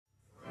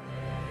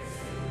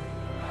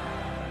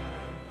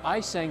I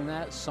sang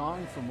that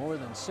song for more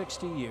than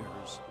 60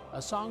 years,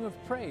 a song of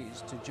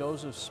praise to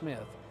Joseph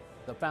Smith,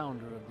 the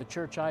founder of the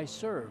church I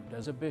served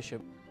as a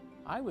bishop.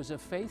 I was a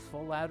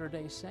faithful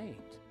Latter-day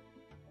Saint.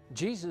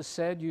 Jesus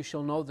said, "You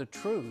shall know the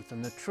truth,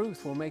 and the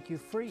truth will make you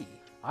free."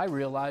 I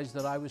realized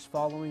that I was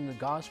following the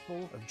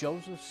gospel of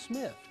Joseph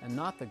Smith and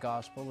not the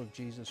gospel of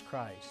Jesus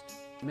Christ.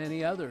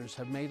 Many others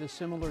have made a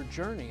similar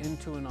journey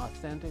into an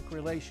authentic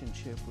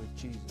relationship with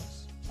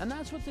Jesus. And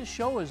that's what this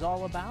show is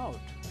all about,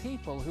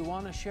 people who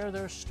want to share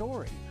their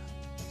story.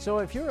 So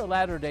if you're a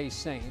Latter-day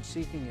Saint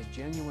seeking a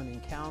genuine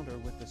encounter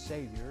with the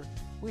Savior,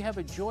 we have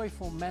a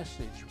joyful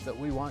message that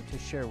we want to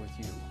share with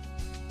you.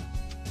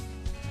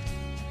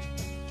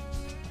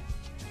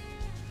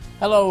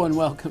 Hello and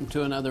welcome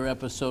to another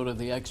episode of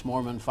the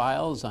Ex-Mormon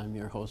Files. I'm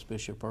your host,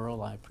 Bishop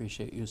Earl. I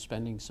appreciate you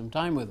spending some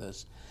time with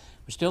us.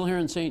 We're still here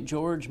in St.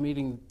 George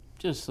meeting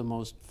just the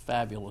most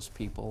fabulous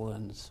people,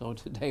 and so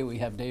today we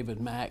have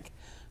David Mack,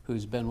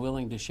 who's been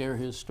willing to share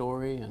his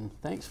story, and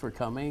thanks for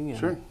coming. And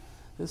sure.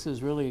 This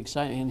is really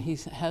exciting, and he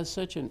has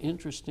such an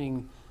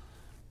interesting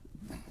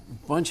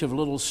bunch of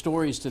little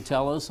stories to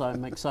tell us.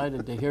 I'm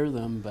excited to hear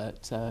them,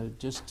 but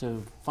just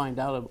to find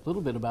out a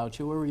little bit about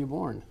you, where were you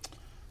born?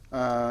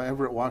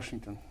 Everett,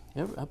 Washington.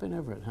 Up in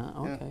Everett, huh?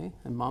 Okay. Yeah.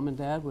 And Mom and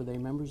Dad, were they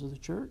members of the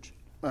church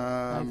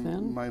back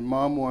then? My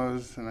mom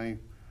was, and I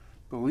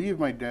believe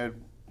my dad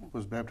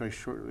was baptized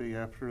shortly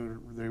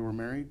after they were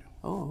married.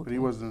 Oh, okay. But he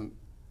wasn't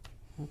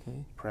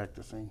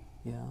practicing.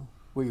 Yeah.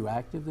 Were you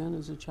active then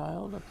as a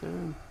child up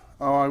there?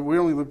 Oh, we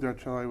only lived there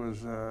until I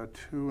was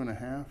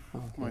 2.5.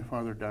 Okay. My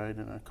father died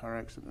in a car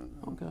accident.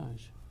 Oh,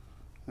 gosh.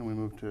 Then we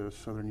moved to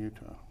southern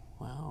Utah.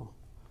 Wow.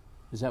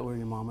 Is that where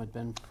your mom had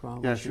been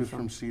from? Yeah, she was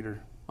from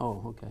Cedar.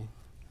 Oh, okay.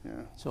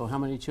 Yeah. So how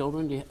many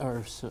children do you,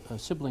 or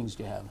siblings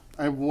do you have?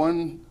 I have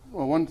one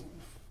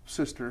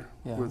sister,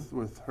 Yeah.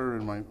 with her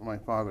and my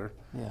father.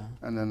 Yeah.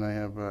 And then I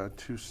have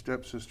two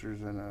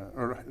stepsisters and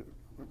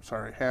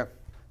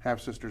half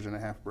sisters and a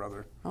half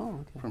brother. Oh,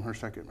 okay. From her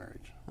second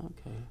marriage.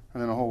 Okay.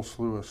 And then a whole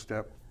slew of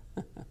step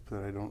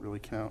that I don't really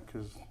count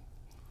because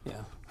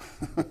yeah,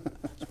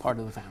 it's part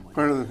of the family.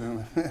 Part of the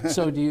family.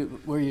 So do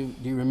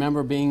you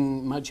remember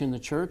being much in the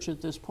church at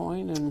this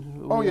point?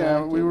 And oh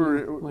yeah, we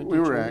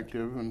were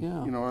active, and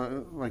yeah. you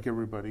know, like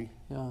everybody.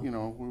 Yeah. You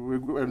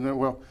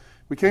know,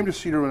 we came to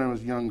Cedar when I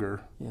was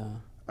younger.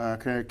 Yeah.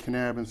 Kind of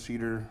Kanab and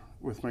Cedar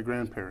with my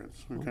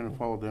grandparents. We kind of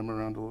followed them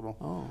around a little.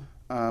 Oh.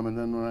 And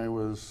then when I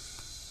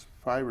was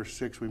 5 or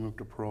 6, we moved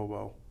to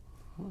Provo.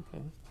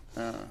 Okay.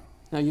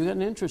 Now, you got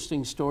an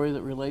interesting story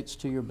that relates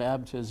to your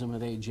baptism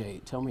at age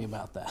 8. Tell me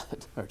about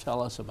that, or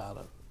tell us about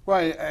it.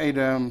 Well, I'd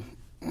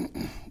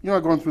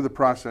going through the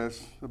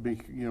process of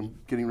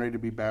getting ready to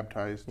be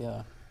baptized.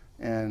 Yeah.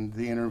 And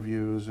the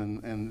interviews,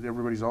 and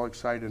everybody's all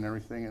excited and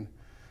everything. And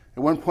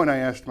at one point, I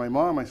asked my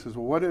mom. I says,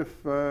 "Well, what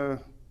if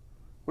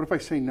I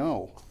say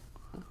no?"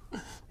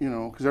 You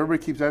know, because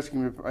everybody keeps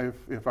asking me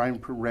if I'm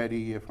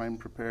ready, if I'm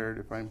prepared,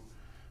 if I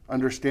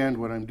understand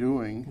what I'm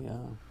doing. Yeah.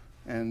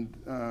 And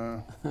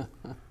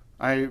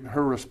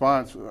her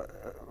response,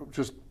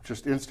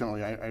 just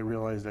instantly, I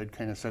realized I'd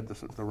kind of said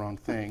the wrong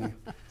thing.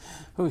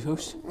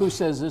 Who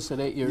says this at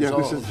 8 years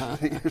old? Huh?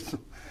 8 years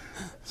old.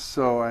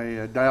 So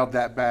I dialed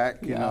that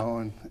back, you know,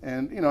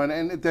 and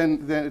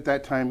then at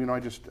that time, you know,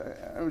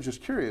 I was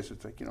just curious.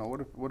 It's like, you know,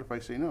 what if I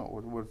say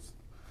no?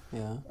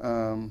 Yeah.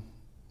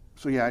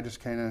 So yeah, I just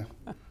kind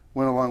of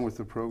went along with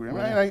the program.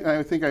 And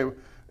I think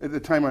at the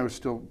time I was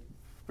still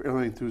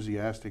really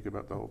enthusiastic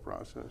about the whole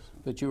process.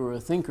 But you were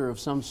a thinker of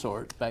some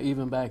sort,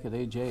 even back at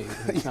age 8,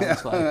 it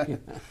sounds like.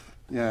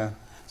 Yeah.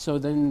 So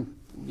then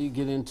you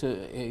get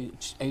into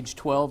age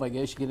 12, I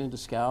guess, you get into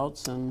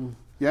Scouts and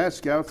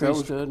Scouts,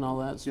 priesthood and all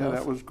that stuff. Yeah,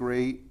 that was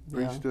great.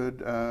 Priesthood.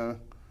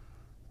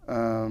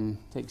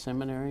 Take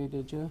seminary,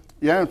 did you?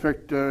 Yeah, in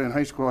fact, in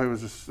high school I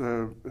was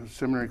a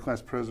seminary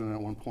class president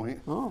at one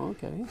point. Oh,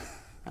 okay.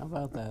 How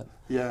about that?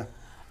 Yeah.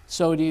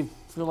 So do you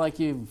feel like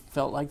you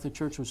felt like the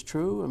church was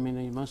true? I mean,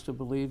 you must have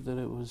believed that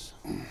it was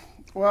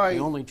the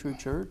only true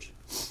church.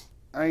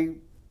 I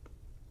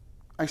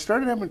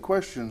started having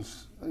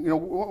questions. You know,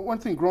 one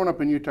thing, growing up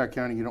in Utah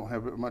County, you don't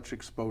have much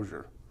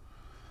exposure.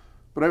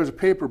 But I was a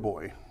paper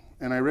boy,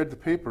 and I read the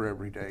paper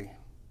every day.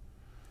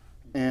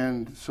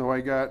 And so I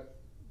got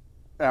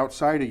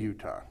outside of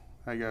Utah.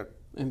 I got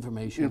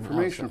information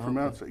from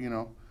outside, you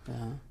know.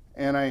 Yeah.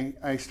 And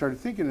I started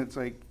thinking, it's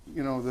like,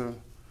 you know,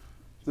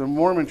 the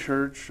Mormon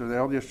church or the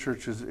LDS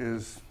church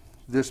is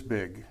this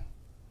big,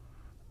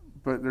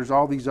 but there's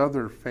all these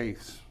other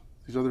faiths,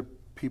 these other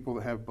people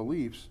that have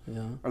beliefs.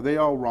 Yeah. Are they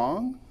all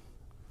wrong?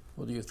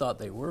 Well, you thought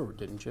they were,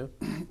 didn't you?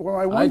 Well,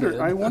 I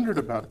wondered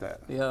about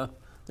that. Yeah,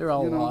 they're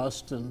all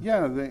lost, and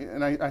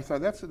I thought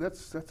that's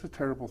a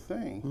terrible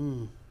thing.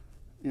 Mm.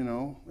 You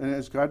know, and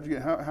as God,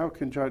 how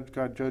can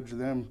God judge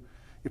them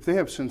if they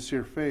have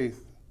sincere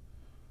faith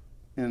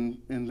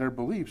in their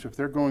beliefs? If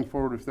they're going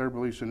forward with their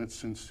beliefs and it's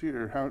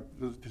sincere, how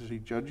does he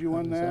judge you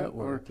on that? That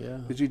work? Or yeah.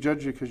 Does he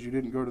judge you because you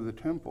didn't go to the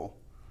temple?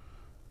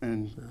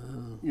 And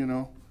you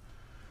know,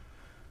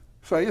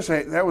 so I guess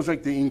that was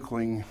like the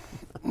inkling.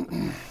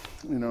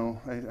 you know,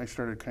 I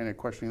started kind of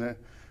questioning that.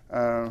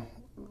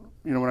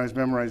 You know, when I was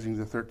memorizing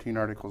the 13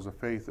 Articles of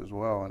Faith as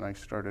well, and I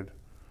started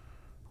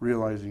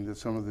realizing that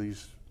some of the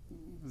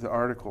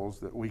articles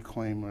that we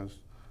claim as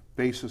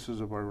bases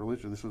of our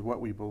religion, this is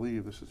what we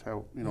believe, this is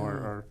how, you know,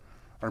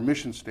 our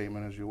mission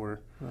statement, as you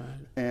were. Right.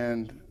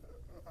 And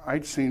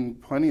I'd seen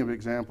plenty of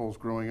examples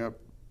growing up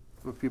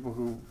of people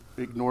who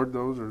ignored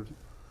those or,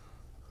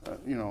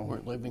 you know,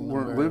 weren't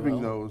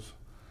living those.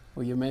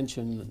 Well, you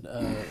mentioned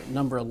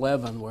number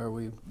 11, where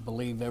we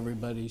believe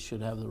everybody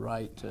should have the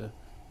right to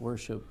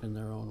worship in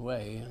their own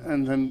way.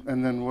 And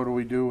then what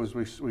do is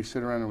we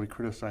sit around and we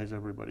criticize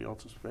everybody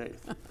else's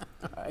faith.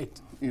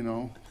 Right. You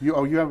know,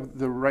 you have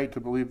the right to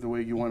believe the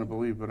way you want to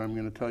believe, but I'm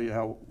going to tell you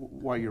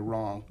why you're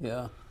wrong.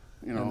 Yeah.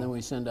 You know, and then we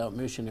send out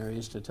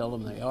missionaries to tell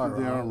them they are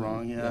wrong. They are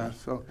wrong, yeah.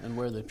 So, and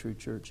where the true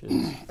church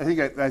is. I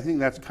think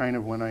that's kind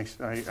of when I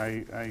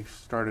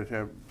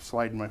started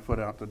sliding my foot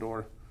out the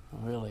door. Oh,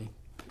 really?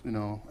 You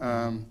know,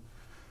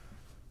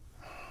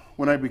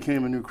 when I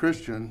became a new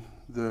Christian,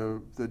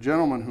 the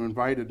gentleman who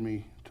invited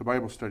me to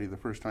Bible study the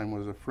first time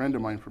was a friend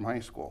of mine from high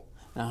school.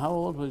 Now, how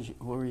old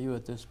were you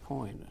at this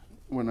point?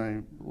 When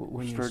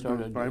you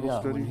started Bible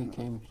study? When he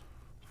came.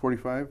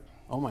 45.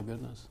 Oh my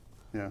goodness.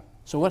 Yeah.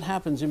 So what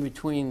happens in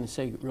between,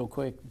 say real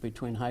quick,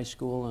 between high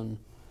school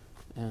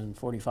and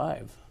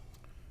 45?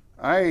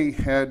 I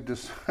had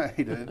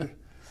decided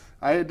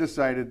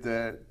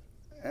that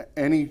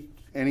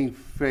any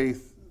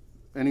faith,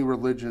 any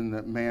religion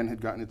that man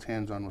had gotten its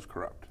hands on was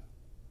corrupt.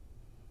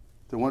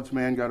 That once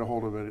man got a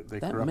hold of it, they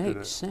corrupted it. That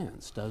makes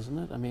sense, doesn't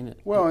it? I mean, it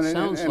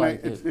sounds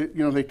like you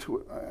know,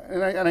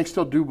 and I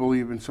still do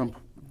believe in some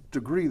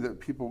degree that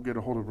people get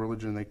a hold of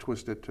religion and they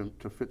twist it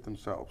to fit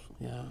themselves.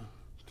 Yeah.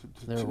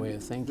 Their way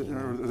of thinking.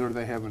 Or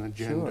they have an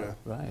agenda.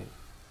 Sure, right.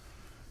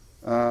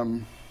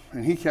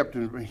 And he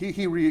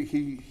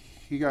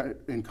got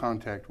in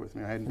contact with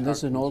me. And this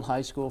is an old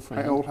high school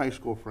friend? An old high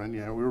school friend,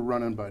 yeah. We were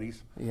running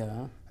buddies.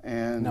 Yeah.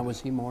 And now, was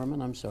he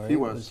Mormon? I'm sorry. He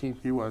was.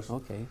 He was.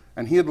 Okay.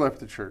 And he had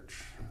left the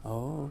church.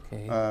 Oh,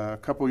 okay. A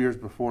couple years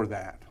before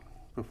that,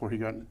 before he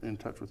got in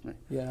touch with me.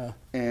 Yeah.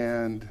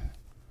 And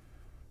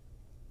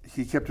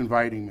he kept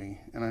inviting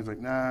me, and I was like,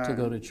 nah. To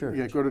go to church.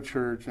 Yeah, go to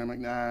church. And I'm like,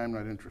 nah, I'm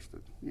not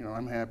interested. You know,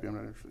 I'm happy, I'm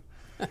not interested.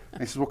 And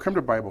he says, well, come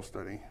to Bible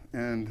study.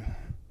 And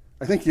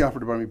I think he offered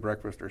to buy me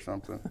breakfast or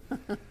something.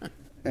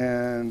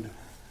 And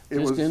it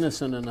was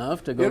innocent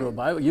enough to go to a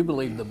Bible. You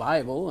believe the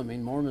Bible. I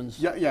mean, Mormons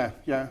believe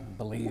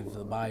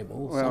the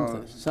Bible.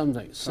 Well, to some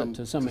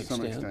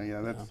extent.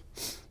 Yeah,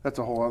 that's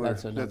a whole other.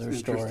 That's another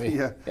story.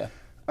 Yeah.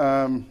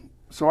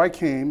 So I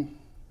came.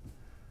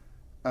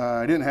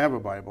 I didn't have a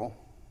Bible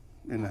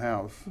in the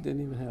house.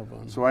 Didn't even have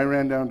one. So I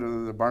ran down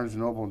to the Barnes &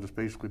 Noble and just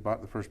basically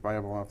bought the first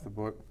Bible off the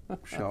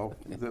bookshelf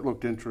that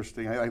looked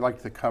interesting. I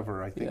liked the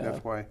cover. I think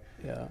that's why.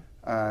 Yeah.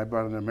 I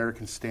bought an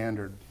American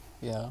Standard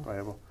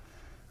Bible.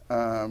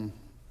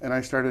 And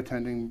I started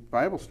attending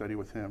Bible study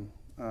with him.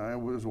 It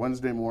was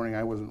Wednesday morning.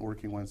 I wasn't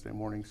working Wednesday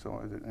morning, so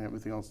I didn't have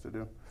anything else to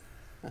do.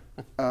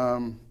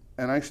 And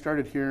I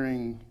started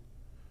hearing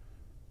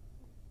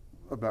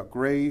about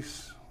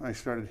grace. I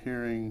started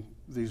hearing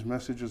these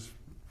messages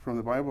from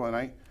the Bible,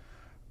 and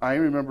I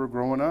remember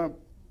growing up,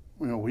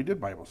 you know, we did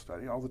Bible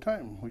study all the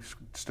time. We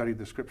studied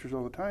the scriptures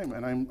all the time,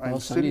 and I'm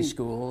Sunday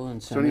school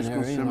and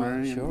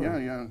seminary. Sure.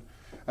 Yeah.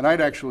 And I'd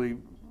actually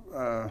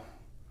done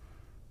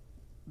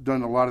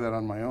a lot of that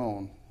on my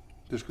own,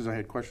 just because I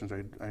had questions.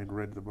 I had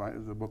read the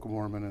Book of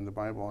Mormon and the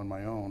Bible on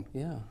my own.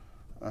 Yeah.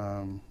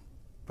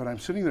 But I'm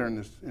sitting there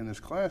in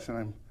this class,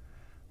 and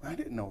I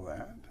didn't know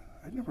that.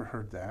 I'd never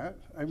heard that.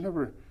 I've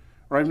never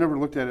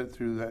looked at it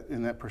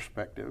in that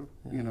perspective.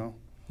 Yeah. You know.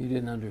 You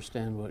didn't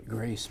understand what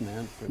grace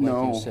meant, like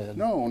you said.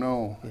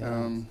 No.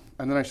 Yeah. And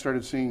then I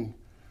started seeing,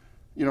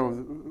 you know,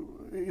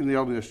 in the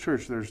LDS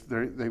Church,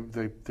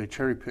 they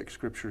cherry pick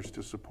scriptures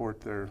to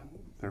support their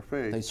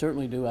faith. They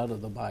certainly do out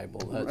of the Bible.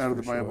 That's out of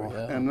the Bible. Sure,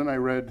 yeah. And then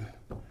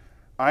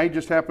I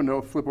just happened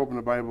to flip open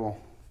the Bible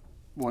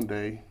one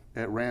day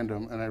at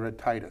random, and I read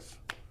Titus.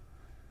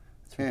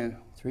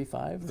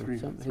 3:5 or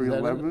something?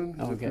 3:11.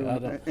 Okay,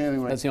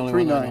 anyway, that's the only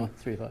one I know.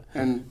 3:5.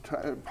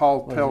 And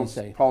Paul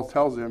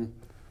tells him,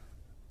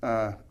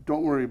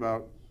 don't worry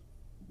about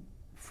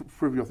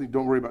trivial things.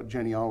 Don't worry about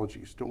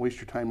genealogies. Don't waste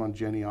your time on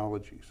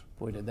genealogies.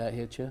 Boy, did that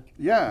hit you?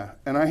 Yeah,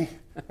 and I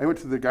went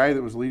to the guy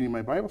that was leading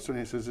my Bible study,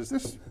 and he says,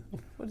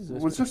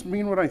 does this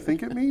mean what I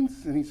think it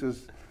means? And he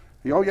says,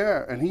 oh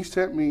yeah, and he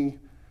sent me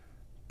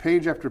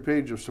page after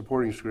page of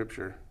supporting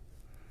scripture.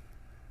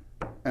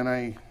 And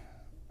I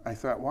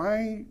thought,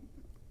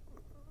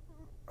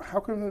 how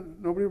come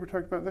nobody ever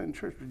talked about that in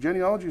church?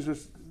 Genealogy is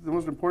just the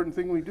most important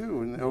thing we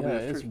do in the LDS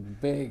church. It's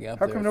big up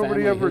there. How come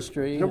nobody ever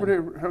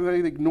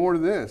ignore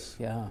this?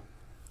 Yeah.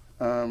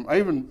 I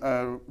even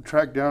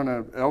tracked down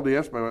a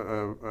LDS by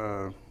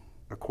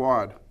a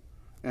quad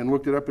and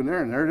looked it up in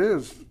there, and there it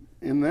is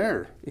in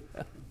there.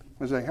 Yeah. I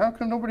was like, how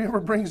come nobody ever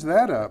brings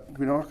that up?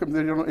 You know, how come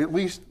they don't at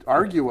least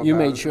argue about it? You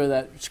made sure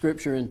that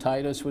scripture in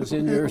Titus was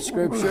in your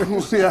scripture?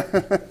 Yeah.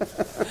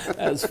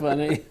 That's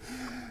funny.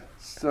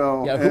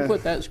 So yeah, who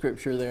put that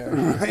scripture there?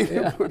 Right,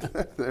 Yeah. who put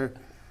that there?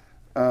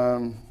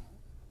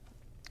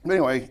 But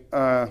anyway,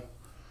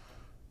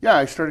 yeah,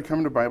 I started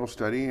coming to Bible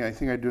study. I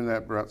think I did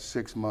that for about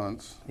 6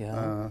 months.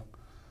 Yeah.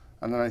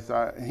 And then I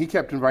thought, he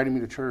kept inviting me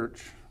to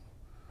church.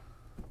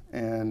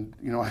 And,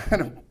 you know, I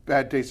had a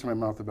bad taste in my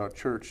mouth about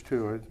church,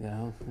 too.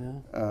 Yeah,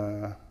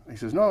 yeah. He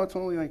says, no, it's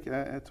only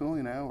it's only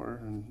an hour.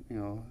 And, you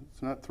know,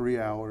 it's not 3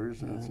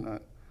 hours. And Yeah. it's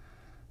not.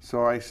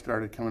 So I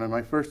started coming. And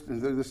my first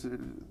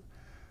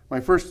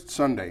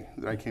Sunday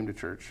that I came to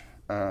church,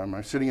 I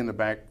was sitting in the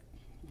back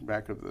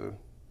of the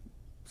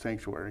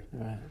sanctuary.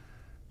 Right.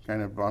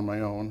 Kind of on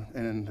my own,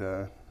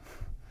 and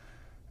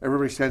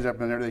everybody stands up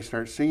and there they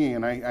start singing,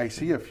 and I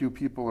see a few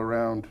people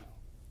around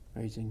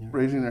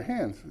raising their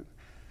hands,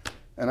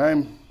 and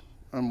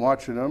I'm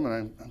watching them, and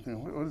I'm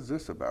thinking, what is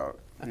this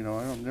about? You know,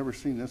 I've never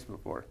seen this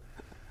before.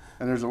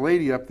 And there's a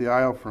lady up the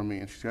aisle from me,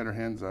 and she's got her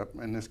hands up,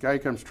 and this guy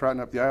comes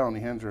trotting up the aisle, and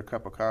he hands her a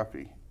cup of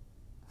coffee.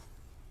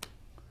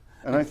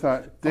 And I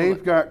thought,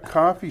 they've got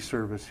coffee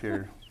service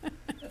here.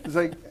 It's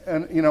like,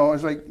 and you know, I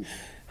was like,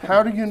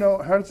 how do you know?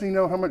 How does he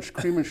know how much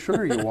cream and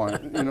sugar you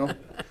want? You know,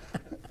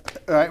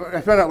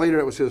 I found out later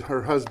it was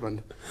her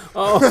husband.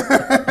 Oh,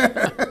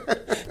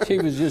 she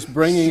was just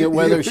bringing it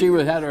whether she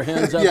would had her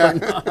hands up Yeah. or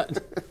not.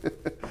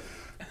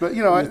 But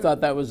you know, I thought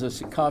that was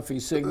a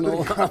coffee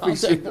signal.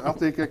 I'll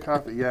take a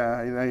coffee.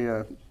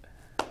 Yeah,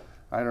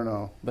 I don't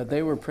know. But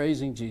they were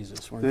praising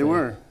Jesus, weren't they? They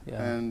were,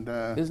 Yeah. and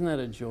Isn't that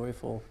a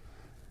joyful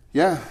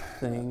yeah,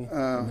 thing?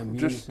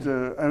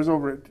 I was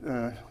over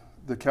at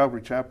the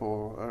Calvary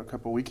Chapel a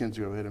couple weekends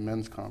ago. They had a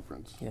men's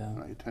conference. Yeah.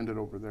 And I attended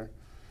over there.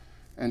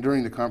 And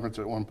during the conference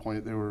at one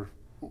point, there were,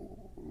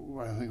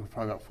 I think it was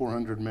probably about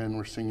 400 men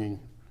were singing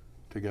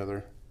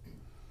together.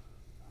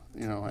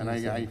 You know, and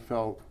I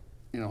felt,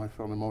 you know, I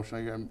felt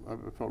emotion. I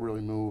felt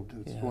really moved.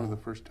 It's one of the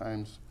first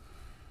times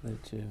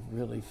that you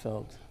really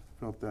felt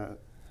that.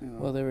 You know.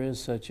 Well,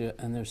 there's such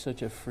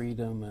a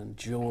freedom and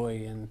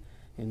joy in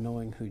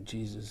knowing who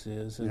Jesus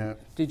is. And Yeah.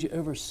 did you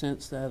ever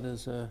sense that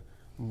as a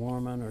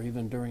Mormon, or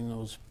even during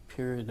those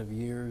period of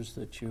years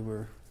that you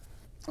were?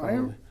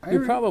 You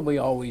probably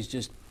always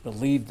just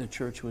believed the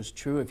church was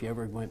true. If you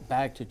ever went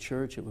back to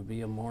church, it would be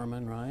a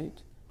Mormon, right?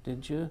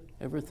 Did you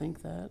ever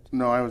think that?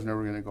 No, I was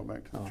never going to go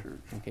back to the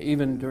church. Okay,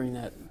 even during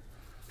that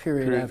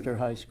period after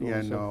high school.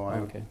 Yeah, so,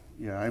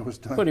 I was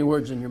done. Putting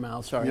words in your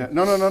mouth. Sorry. Yeah,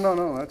 no,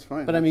 that's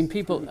fine. But I mean,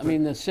 people. I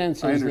mean, the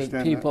sense is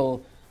that people.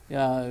 That.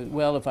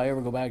 If I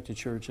ever go back to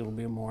church, it'll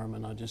be a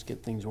Mormon. I'll just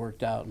get things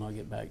worked out, and I'll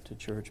get back to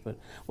church. But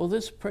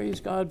praise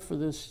God for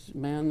this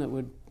man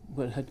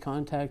that had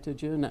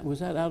contacted you. And was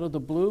that out of the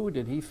blue?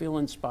 Did he feel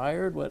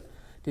inspired?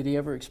 Did he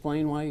ever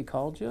explain why he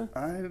called you?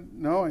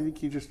 No, I think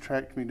he just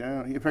tracked me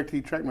down. In fact,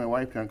 he tracked my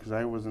wife down because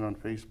I wasn't on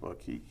Facebook.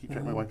 He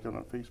tracked my wife down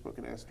on Facebook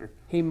and asked her.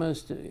 He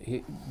must,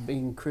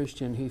 being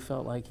Christian, he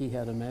felt like he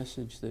had a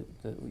message that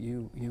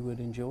you would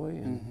enjoy,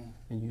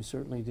 and you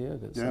certainly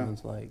did. It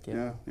sounds like.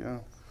 Yeah.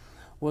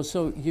 Well,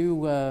 so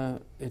you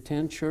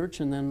attend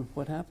church, and then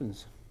what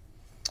happens?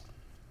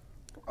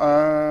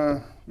 I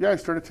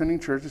started attending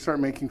church. I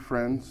started making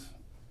friends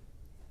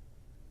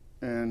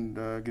and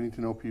getting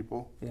to know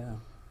people. Yeah.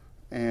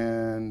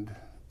 And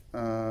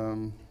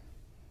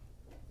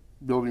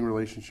building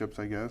relationships,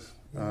 I guess.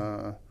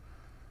 Yeah.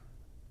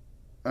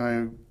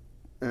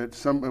 At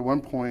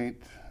one point,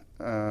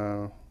 we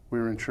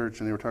were in church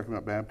and they were talking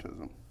about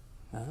baptism.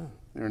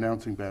 They were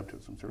announcing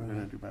baptisms. They were going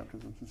to do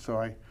baptisms, and so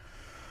I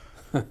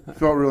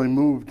felt really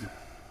moved.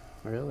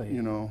 Really?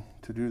 You know,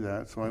 to do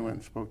that. So I went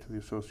and spoke to the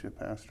associate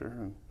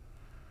pastor,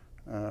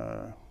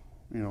 and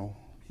you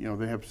know,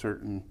 they have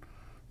certain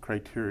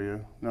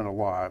criteria, not a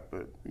lot,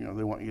 but you know,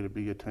 they want you to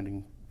be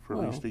attending for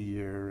at least a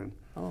year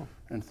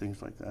and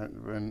things like that.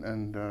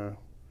 And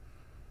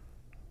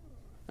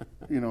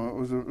you know, it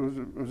was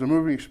a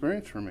moving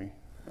experience for me.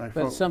 But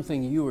it's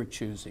something you were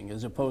choosing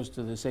as opposed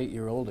to this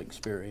 8-year-old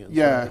experience.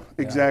 Yeah, right?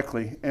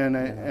 exactly. And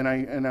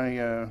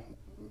I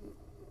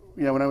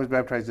when I was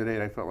baptized at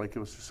 8, I felt like it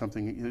was just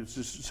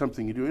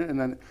something you do. And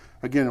then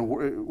again,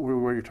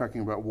 where you're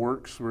talking about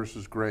works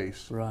versus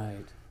grace.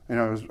 Right. And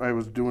I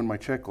was doing my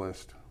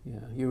checklist. Yeah,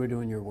 you were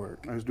doing your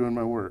work. I was doing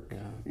my work. Yeah.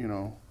 You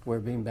know. Where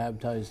being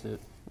baptized at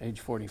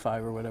age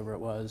 45 or whatever it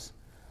was.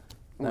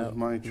 That was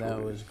my choice.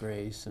 That was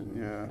grace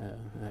and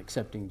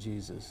accepting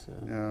Jesus.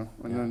 And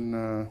then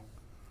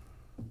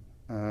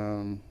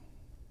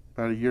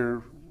about a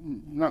year,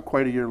 not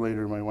quite a year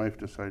later, my wife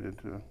decided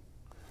to.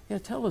 Yeah,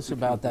 tell us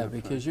about that,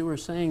 because you were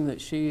saying that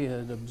she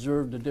had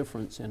observed a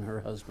difference in her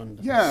husband.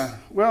 Yeah,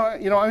 well,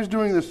 you know, I was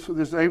doing this.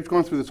 I was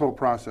going through this whole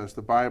process,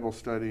 the Bible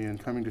study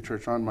and coming to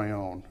church on my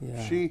own.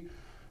 Yeah.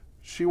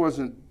 She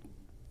wasn't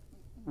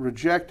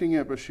rejecting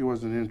it, but she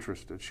wasn't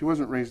interested. She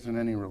wasn't raised in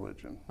any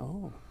religion.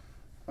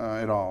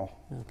 At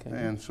all. Okay.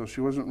 And so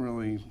she wasn't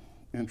really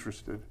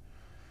interested.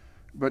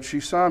 But she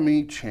saw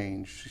me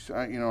change. She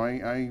saw, you know,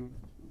 I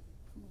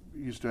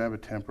used to have a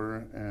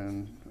temper,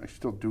 and I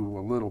still do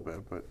a little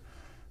bit, but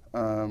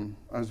I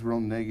was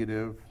real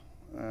negative.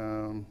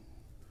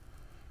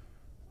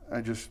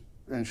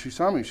 and she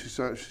saw me.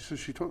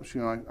 She told me,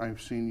 you know,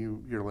 I've seen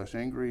you. You're less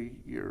angry.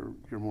 You're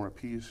more at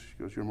peace. She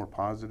goes, you're more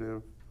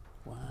positive.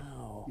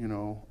 Wow. You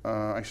know,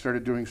 I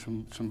started doing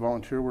some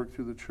volunteer work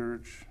through the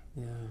church.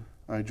 Yeah.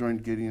 I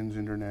joined Gideon's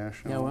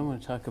International. Yeah, well, I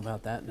want to talk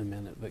about that in a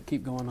minute, but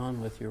keep going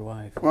on with your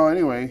wife. Well,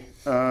 anyway,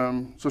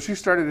 so she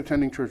started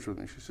attending church with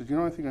me. She said, you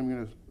know, I think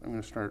I'm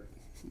gonna start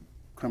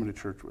coming to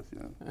church with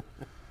you.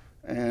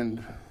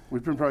 And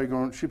we've been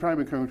she'd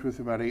probably been coming with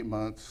me about 8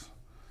 months,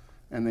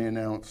 and they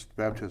announced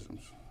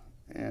baptisms.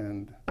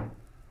 And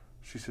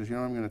she says, you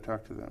know, I'm going to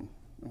talk to them.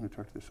 I'm going to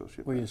talk to the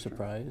associate Were you pastor.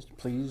 surprised?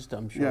 Pleased,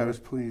 I'm sure? Yeah, I was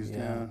pleased,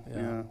 yeah.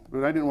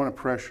 But I didn't want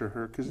to pressure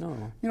her, because,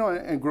 you know,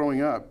 and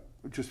growing up,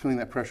 just feeling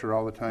that pressure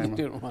all the time. You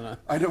didn't want to.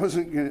 I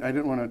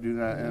didn't want to do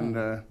that. Yeah.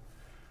 And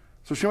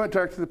so she went to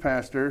talk to the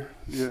pastor,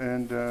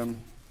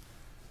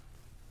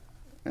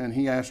 and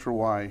he asked her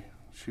why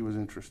she was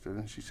interested.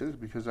 And she says,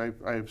 because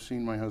I've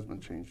seen my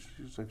husband change.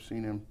 She says, I've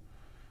seen him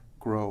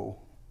grow.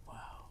 Wow.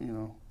 You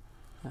know.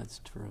 That's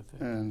terrific.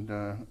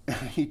 And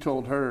he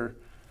told her,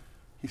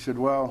 he said,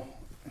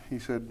 he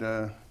says,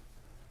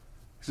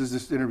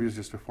 this interview is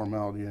just a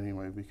formality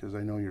anyway, because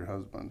I know your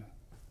husband,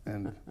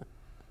 and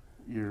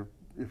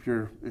if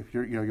you're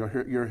you know,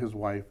 you're his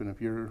wife, and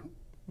if you're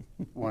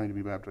wanting to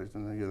be baptized,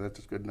 then yeah, that's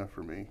good enough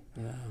for me.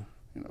 Yeah.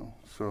 You know,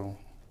 so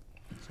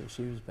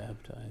she was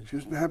baptized. She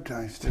was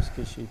baptized. Just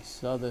because she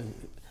saw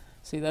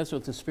see, that's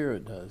what the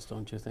Spirit does,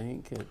 don't you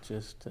think? It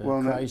just,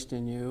 Christ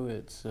in you,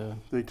 it's...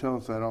 they tell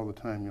us that all the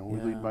time, you know,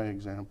 we lead by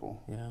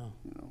example. Yeah.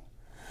 You know.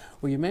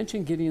 Well, you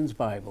mentioned Gideon's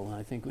Bible, and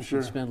I think we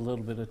should spend a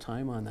little bit of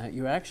time on that.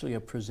 You're actually a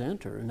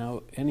presenter.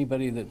 Now,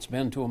 anybody that's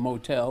been to a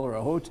motel or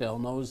a hotel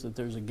knows that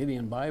there's a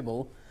Gideon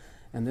Bible,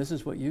 and this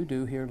is what you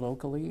do here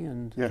locally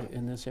and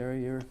in this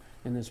area,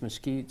 in this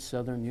Mesquite,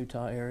 southern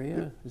Utah area.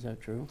 Yeah. Is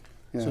that true?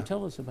 Yeah. So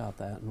tell us about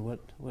that and what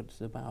it's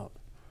about.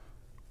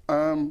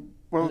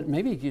 Well,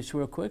 maybe just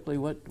real quickly,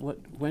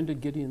 when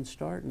did Gideon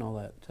start and all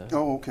that?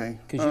 Oh, okay.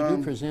 Because you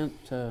do present.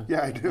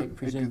 Yeah, I do. Make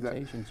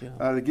presentations. I do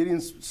that. The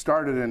Gideons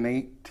started in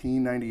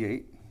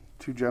 1898.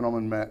 Two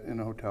gentlemen met in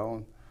a hotel,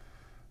 and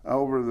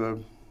over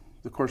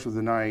the course of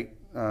the night,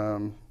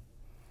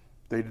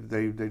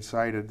 they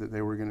decided that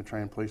they were going to try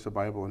and place a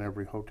Bible in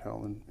every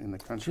hotel in the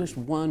country. Just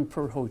one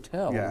per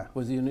hotel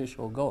was the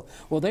initial goal.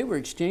 Well, they were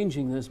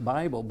exchanging this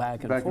Bible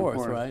back and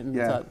forth, right? And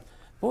thought,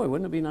 boy,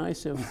 wouldn't it be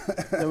nice if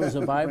there was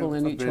a Bible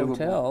in each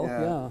hotel?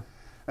 Yeah.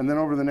 And then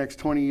over the next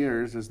 20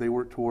 years, as they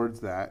worked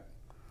towards that,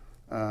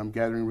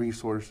 gathering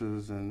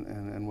resources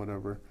and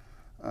whatever,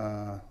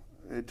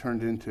 it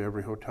turned into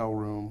every hotel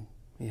room.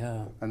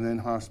 Yeah. And then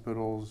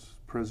hospitals,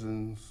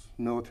 prisons,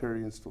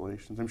 military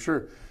installations. I'm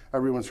sure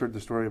everyone's heard the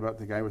story about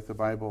the guy with the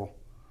Bible,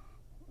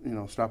 you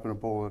know, stopping a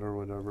bullet or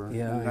whatever.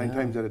 Yeah. And 9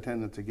 times out of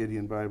 10, that's a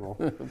Gideon Bible.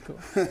 Of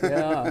course.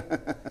 Yeah.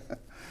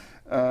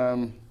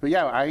 But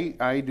yeah,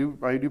 I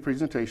do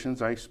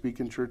presentations. I speak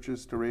in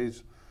churches to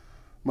raise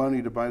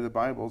money to buy the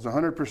Bibles.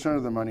 100%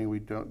 of the money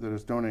that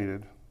is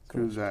donated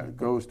through that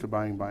goes to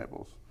buying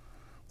Bibles.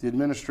 The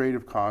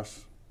administrative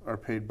costs are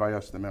paid by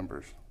us, the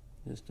members.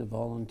 Just a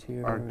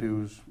volunteer. Our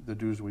dues, the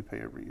dues we pay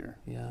every year.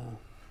 Yeah.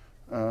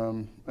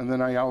 And then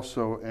I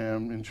also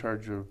am in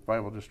charge of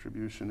Bible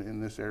distribution in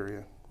this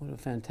area. What a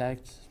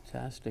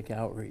fantastic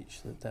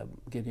outreach that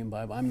Gideon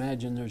Bible. I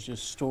imagine there's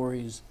just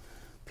stories,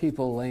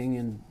 people laying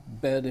in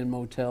bed in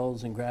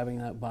motels and grabbing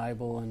that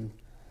Bible, and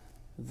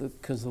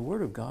because the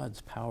Word of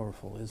God's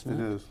powerful, isn't it?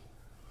 It is.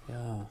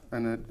 Yeah.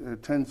 And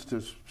it tends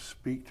to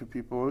speak to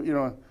people, you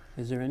know.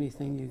 Is there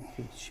anything you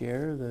could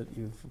share that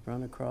you've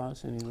run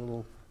across? Any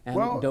little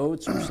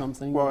anecdotes or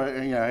something? Well,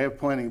 yeah, I have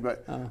plenty,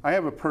 but I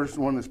have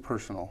one that's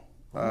personal.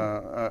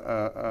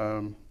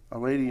 A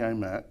lady I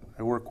met,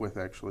 I work with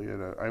actually,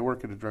 I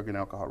work at a drug and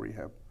alcohol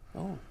rehab.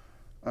 Oh.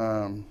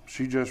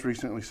 She just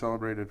recently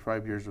celebrated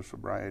 5 years of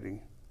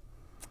sobriety.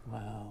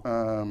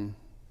 Wow.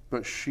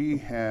 But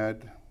she'd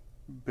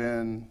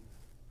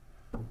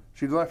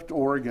left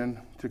Oregon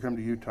to come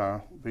to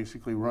Utah,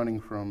 basically running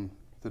from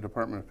the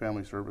Department of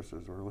Family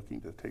Services, who were looking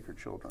to take her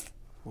children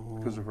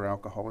because of her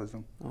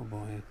alcoholism. Oh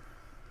boy.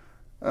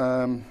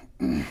 So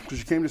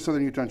she came to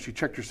Southern Utah and she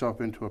checked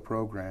herself into a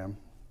program,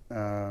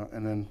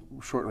 and then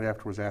shortly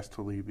after was asked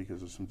to leave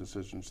because of some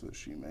decisions that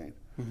she made.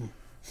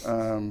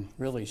 Mm-hmm.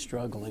 Really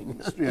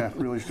struggling. Yeah,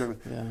 really struggling.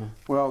 Yeah.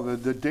 Well,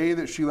 the day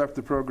that she left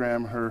the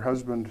program, her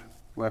husband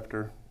left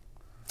her.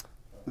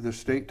 The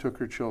state took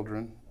her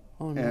children,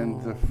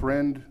 and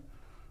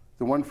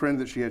the one friend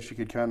that she had she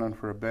could count on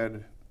for a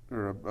bed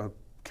or a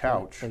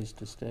couch, place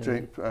to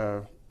stay,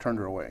 turned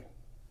her away.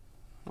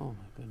 Oh my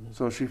goodness.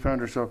 So she found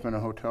herself in a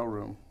hotel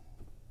room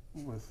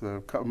with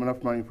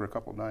enough money for a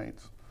couple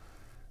nights.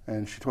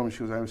 And she told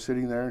me, I was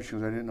sitting there, and she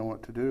goes, I didn't know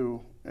what to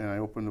do. And I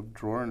opened the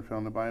drawer and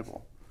found the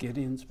Bible.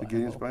 Gideon's Bible. The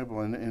Gideon's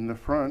Bible. And in the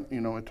front,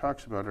 you know, it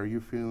talks about, are you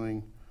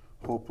feeling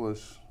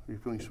hopeless? Are you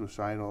feeling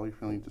suicidal? Are you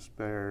feeling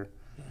despair?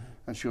 Yeah.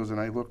 And she goes, and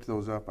I looked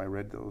those up. I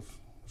read those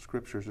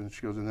scriptures. And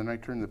she goes, and then I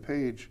turned the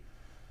page,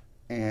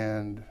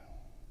 and,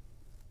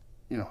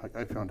 you know,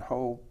 I found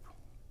hope.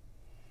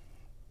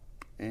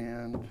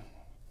 And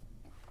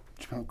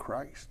she found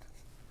Christ.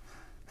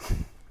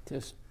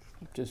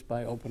 Just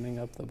by opening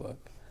up the book.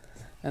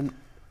 And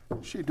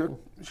she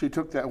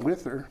took that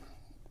with her,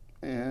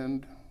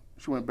 and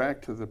she went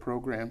back to the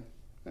program,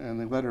 and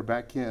they let her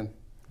back in.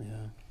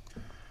 Yeah.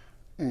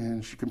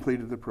 And she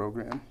completed the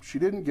program. She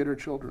didn't get her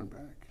children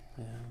back.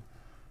 Yeah.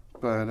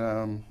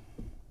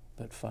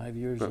 But 5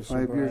 years but of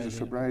 5 sobriety. years of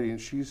sobriety,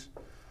 and she's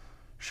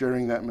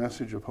sharing that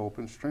message of hope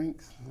and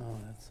strength. Oh,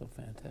 that's so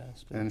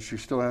fantastic. And she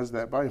still has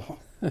that Bible.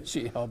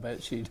 I'll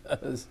bet she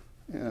does.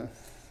 Yeah.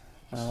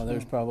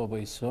 There's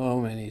probably so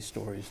many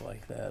stories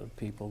like that of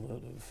people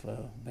that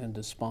have been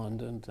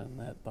despondent, and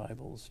that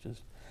Bible's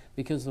just,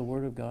 because the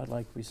Word of God,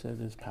 like we said,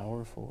 is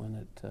powerful,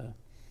 and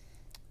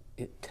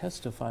it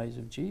testifies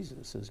of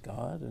Jesus as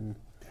God. And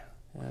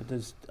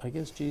I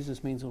guess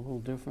Jesus means a little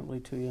differently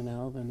to you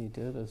now than he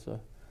did as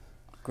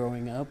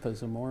growing up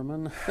as a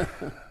Mormon?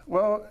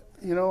 Well,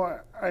 you know,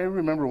 I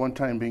remember one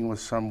time being with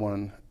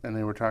someone, and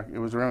they were talking, it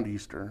was around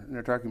Easter, and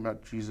they're talking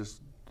about Jesus'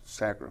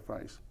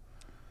 sacrifice.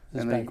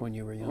 This back when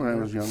you were younger? When I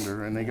was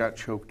younger, and they got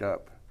choked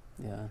up.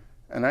 Yeah.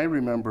 And I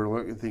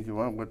remember thinking,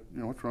 well,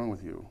 what's wrong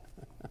with you?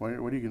 What are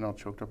you getting all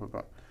choked up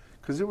about?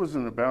 Because it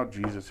wasn't about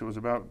Jesus, it was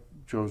about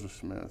Joseph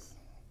Smith.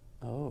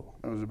 Oh.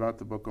 It was about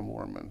the Book of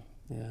Mormon.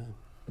 Yeah.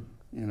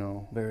 You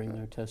know. Bearing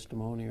their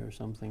testimony or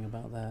something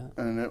about that.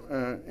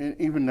 And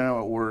even now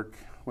at work,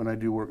 when I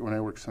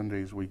work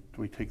Sundays, we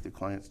take the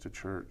clients to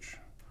church.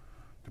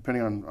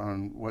 Depending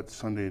on what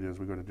Sunday it is,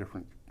 we go to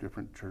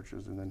different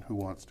churches, and then who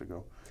wants to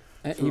go.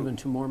 So, even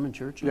to Mormon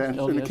churches? Yeah,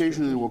 LDS and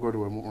occasionally churches? we'll go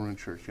to a Mormon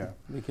church, yeah.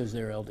 Because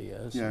they're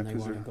LDS, yeah, and they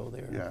want to go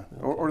there. Yeah,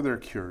 Okay. or they're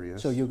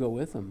curious. So you go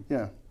with them?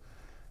 Yeah.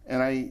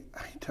 And I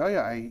tell you,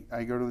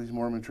 I go to these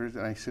Mormon churches,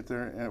 and I sit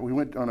there, and we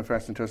went on a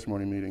fast and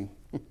testimony meeting,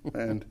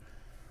 and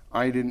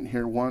I didn't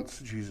hear once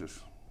Jesus.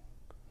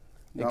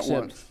 Not Except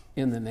once.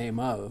 in the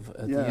name of,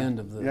 at the end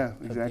of the Yeah, at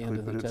the exactly. end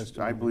of But the it's,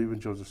 testimony. I believe in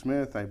Joseph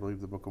Smith. I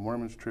believe the Book of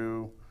Mormon's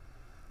true.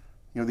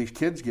 You know, these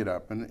kids get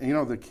up, and you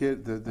know the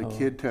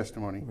kid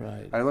testimony.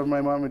 Right. I love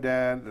my mom and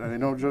dad. I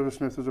know Joseph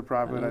Smith was a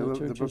prophet. I love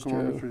the Book is of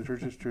Mormon. true. The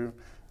church is true.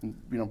 And,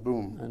 you know,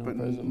 boom. I know But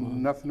President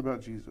Mom. nothing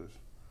about Jesus.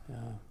 Yeah.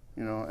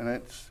 You know,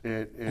 and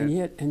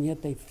And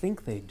yet they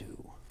think they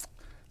do.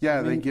 yeah,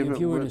 I mean, they give it. if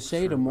you were to lip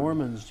say to service.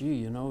 Mormons, gee,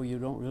 you know, you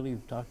don't really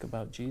talk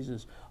about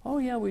Jesus. Oh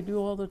yeah, we do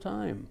all the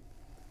time.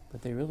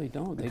 But they really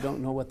don't. They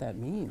don't know what that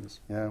means.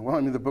 Yeah, well,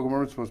 I mean, the Book of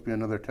Mormon is supposed to be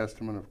another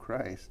testament of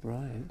Christ.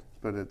 Right.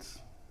 But it's,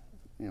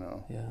 you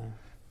know, Yeah.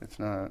 it's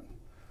not.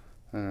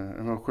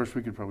 And of course,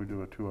 we could probably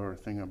do a 2-hour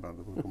thing about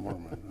the Book of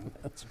Mormon.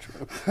 That's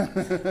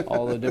true.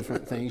 All the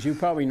different things. You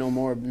probably know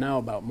more now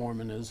about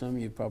Mormonism.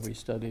 You've probably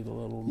studied a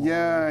little more.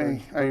 Yeah,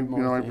 heard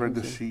more I've read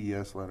the things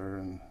CES letter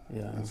and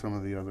some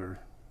of the other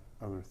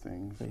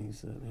things.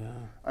 Yeah.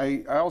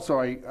 I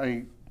also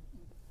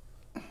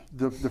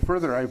the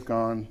further I've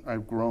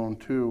grown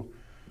too,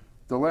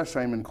 the less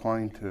I'm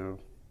inclined to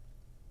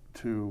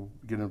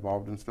get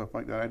involved in stuff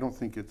like that. I don't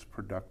think it's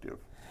productive.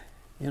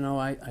 You know,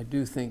 I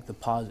do think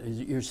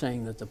you're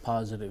saying that the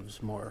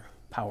positive's more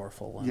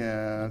powerful.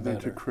 And than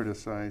to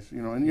criticize.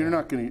 You know, and you're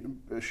not going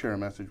to share a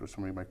message with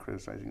somebody by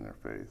criticizing their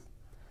faith.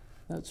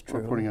 That's true.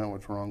 Or pointing out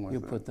what's wrong with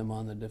it. You put them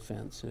on the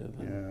defensive.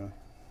 Yeah.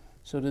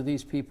 So do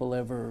these people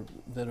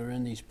that are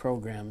in these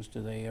programs,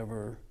 do they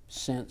ever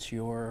sense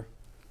or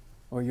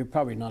you're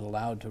probably not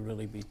allowed to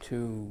really be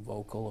too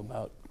vocal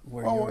about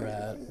where you're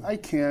at? I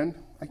can.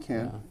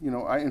 Yeah. You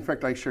know, in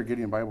fact, I share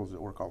Gideon Bibles at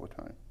work all the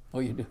time. Oh,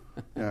 you do?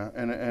 Yeah,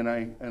 and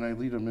I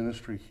lead a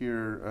ministry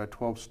here, a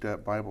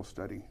 12-step Bible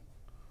study.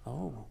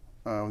 Oh.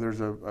 There's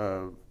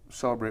a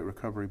Celebrate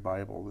Recovery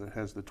Bible that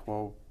has the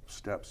 12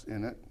 steps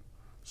in it,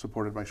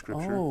 supported by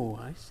Scripture. Oh,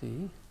 I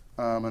see.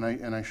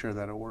 And I share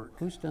that at work.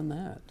 Who's done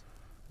that?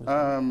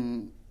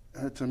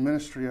 It's a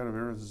ministry out of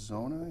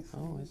Arizona, I think.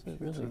 Oh, is it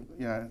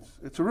really?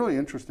 It's a really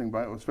interesting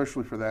Bible,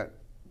 especially for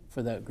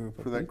that group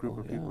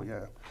of people.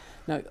 Yeah.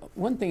 Now,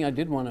 one thing I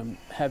did want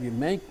to have you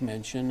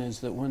mention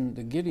is that when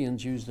the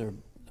Gideons use their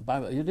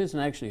Bible, it isn't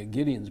actually a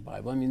Gideon's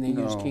Bible. I mean, they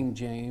use King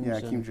James.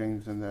 Yeah, King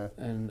James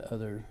and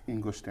other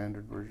English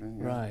Standard Version.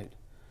 Yeah. Right.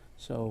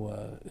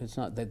 So it's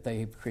not that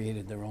they've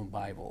created their own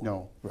Bible.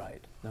 No.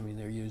 Right. I mean,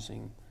 they're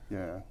using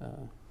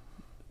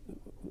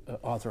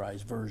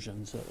authorized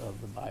versions of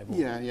the Bible,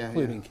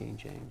 including King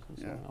James. And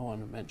so I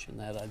wanted to mention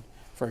that. I'd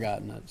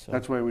forgotten it. So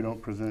that's why we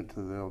don't present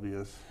to the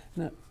LDS.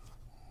 No.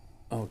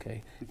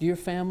 Okay. Do your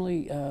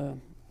family, how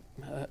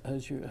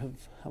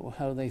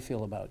do they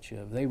feel about you?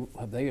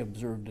 Have they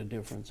observed a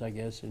difference, I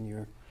guess, in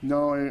your...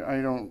 No,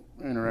 I don't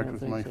interact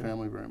with my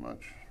family very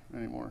much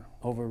anymore.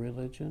 Over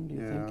religion, do you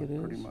think it is? Yeah,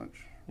 pretty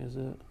much. Is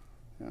it?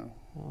 Yeah,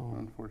 oh.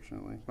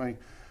 Unfortunately.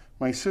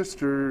 My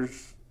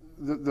sisters,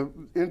 the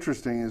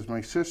interesting is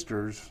my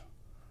sisters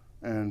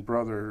and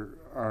brother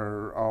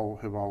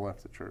have all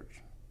left the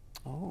church.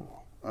 Oh.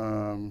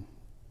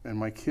 And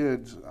my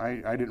kids,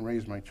 I didn't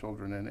raise my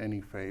children in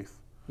any faith.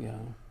 Yeah.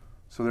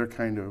 So they're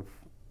kind of,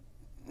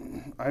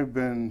 I've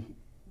been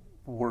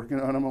working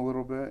on them a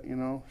little bit, you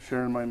know,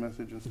 sharing my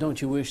message and stuff.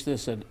 Don't you wish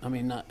this had, I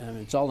mean,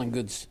 it's all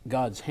in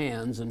God's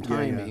hands and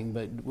timing,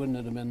 but wouldn't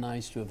it have been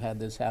nice to have had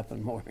this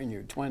happen more in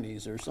your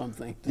 20s or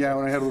something? Yeah,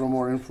 when I had a little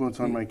more influence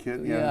on my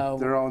kid. Yeah,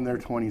 they're all in their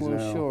 20s now.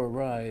 Well, sure,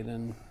 right.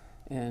 And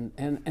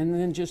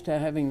then just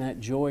having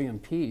that joy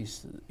and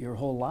peace your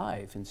whole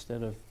life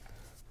instead of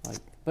like,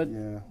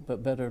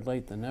 but better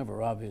late than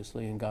never,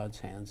 obviously, in God's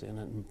hands,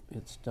 and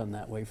it's done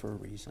that way for a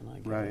reason, I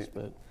guess. Right.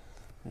 But,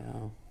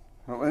 yeah.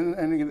 Well,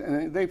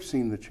 and they've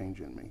seen the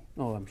change in me.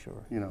 Oh, I'm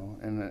sure. You know,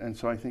 and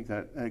so I think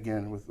that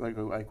again with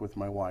like with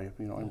my wife,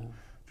 you know, I'm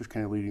just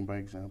kind of leading by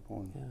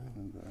example.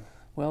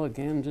 Well,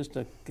 again,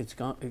 it's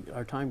gone.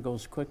 Our time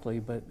goes quickly,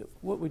 but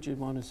what would you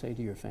want to say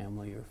to your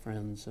family, your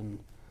friends, and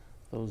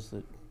those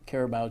that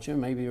care about you,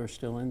 maybe are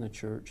still in the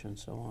church and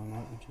so on?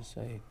 What would you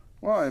say?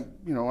 Well,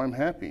 I'm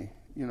happy.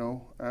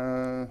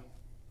 I'm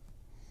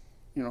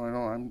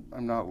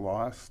not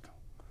lost,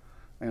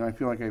 and I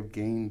feel like I've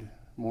gained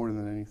more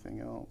than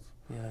anything else.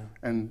 Yeah.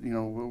 And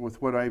with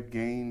what I've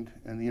gained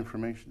and the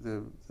information,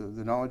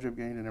 the knowledge I've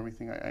gained and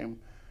everything,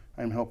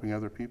 I'm helping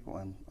other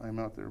people. I'm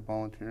out there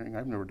volunteering.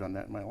 I've never done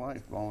that in my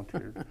life.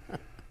 Volunteered.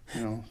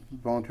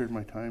 Volunteered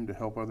my time to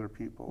help other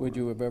people. Would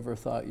you have ever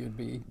thought you'd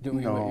be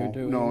doing what you're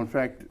doing? No, in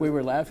fact, we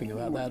were laughing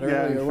about that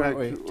earlier, weren't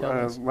we? Tell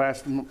us.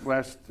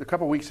 A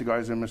couple weeks ago, I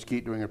was in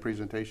Mesquite doing a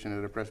presentation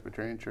at a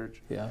Presbyterian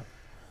church. Yeah.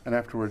 And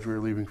afterwards, we were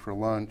leaving for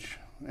lunch,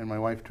 and my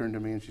wife turned to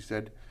me and she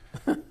said,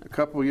 "A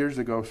couple of years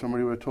ago, if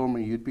somebody would have told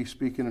me you'd be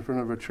speaking in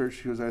front of a church,"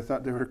 she goes, "I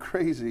thought they were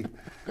crazy."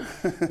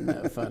 Isn't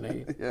that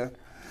funny? Yeah.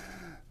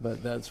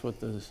 But that's what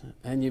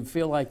and you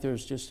feel like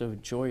there's just a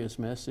joyous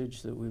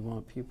message that we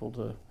want people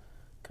to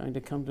kind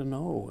of come to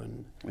know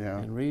and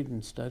read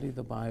and study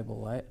the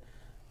Bible.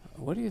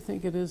 What do you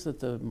think it is that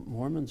the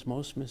Mormons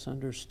most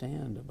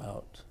misunderstand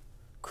about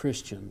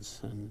Christians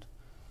and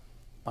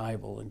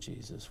Bible and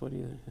Jesus? What do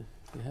you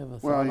have a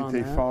thought on that?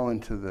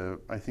 Well,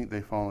 I think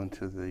they fall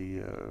into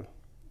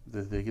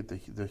they get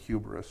the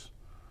hubris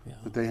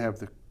that they have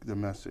the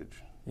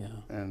message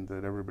and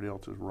that everybody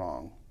else is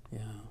wrong. Yeah.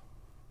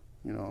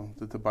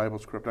 That the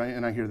Bible's corrupt.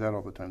 And I hear that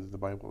all the time, that the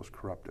Bible is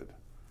corrupted.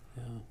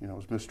 Yeah. It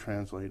was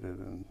mistranslated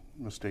and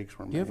mistakes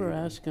were made. Do you ever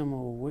ask them,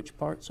 well, which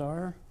parts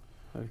are?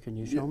 Or can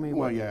you show me?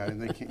 Well, and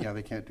they can't.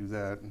 They can't do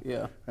that.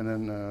 Yeah. And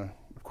then,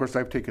 of course,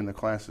 I've taken the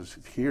classes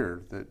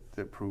here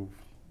that prove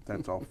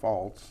that's all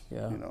false.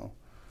 Yeah.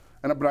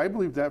 But I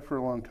believed that for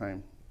a long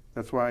time.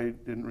 That's why I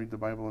didn't read the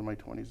Bible in my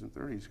 20s and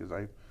 30s, because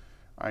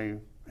I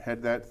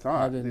had that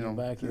thought. In the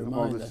back of your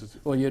mind.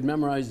 Well, you'd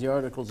memorized the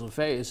Articles of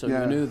Faith, so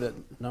you knew that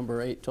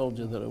number 8 told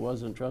you that it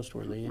wasn't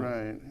trustworthy.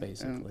 Right.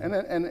 Basically.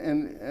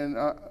 And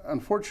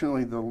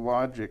unfortunately, the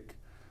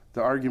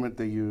argument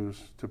they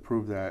use to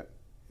prove that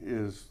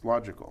is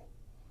logical.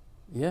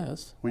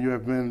 Yes. When you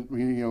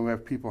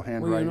have people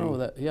handwriting. Well, you know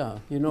that. Yeah.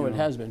 It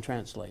has been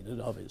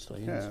translated,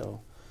 obviously. Yeah. And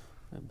so,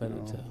 but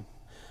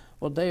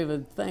well,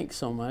 David, thanks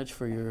so much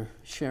for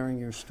sharing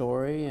your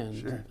story,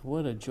 and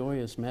what a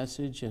joyous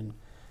message, and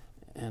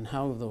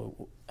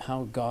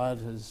how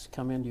God has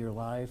come into your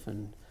life,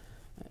 and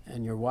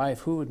your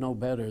wife. Who would know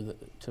better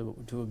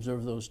to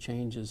observe those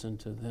changes, and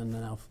to then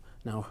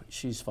now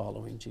she's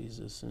following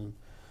Jesus, and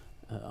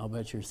I'll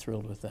bet you're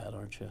thrilled with that,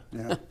 aren't you?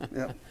 Yeah.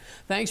 Yeah.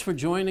 Thanks for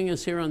joining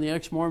us here on the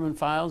Ex-Mormon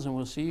Files, and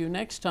we'll see you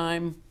next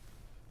time.